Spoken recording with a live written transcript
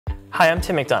Hi, I'm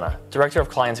Tim McDonough, Director of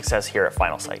Client Success here at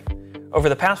Finalsite. Over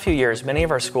the past few years, many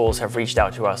of our schools have reached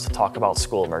out to us to talk about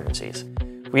school emergencies.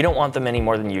 We don't want them any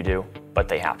more than you do, but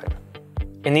they happen.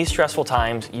 In these stressful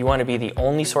times, you want to be the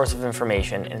only source of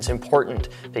information, and it's important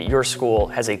that your school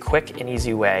has a quick and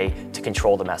easy way to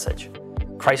control the message.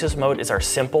 Crisis Mode is our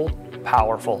simple,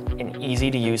 powerful, and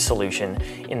easy-to-use solution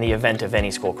in the event of any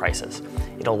school crisis.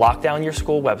 It'll lock down your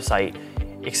school website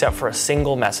except for a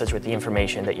single message with the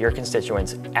information that your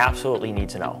constituents absolutely need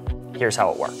to know. Here's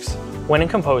how it works. When in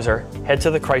Composer, head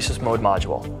to the Crisis Mode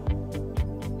module.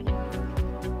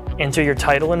 Enter your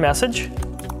title and message.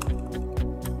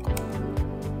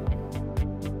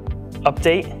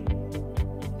 Update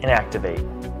and activate.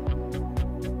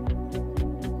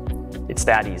 It's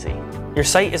that easy. Your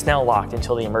site is now locked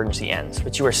until the emergency ends,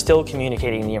 but you are still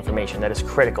communicating the information that is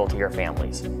critical to your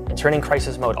families. And turning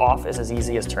Crisis Mode off is as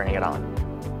easy as turning it on.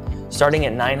 Starting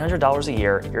at $900 a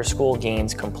year, your school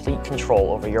gains complete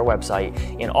control over your website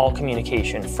and all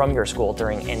communication from your school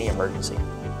during any emergency.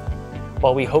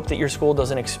 While we hope that your school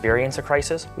doesn't experience a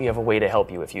crisis, we have a way to help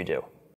you if you do.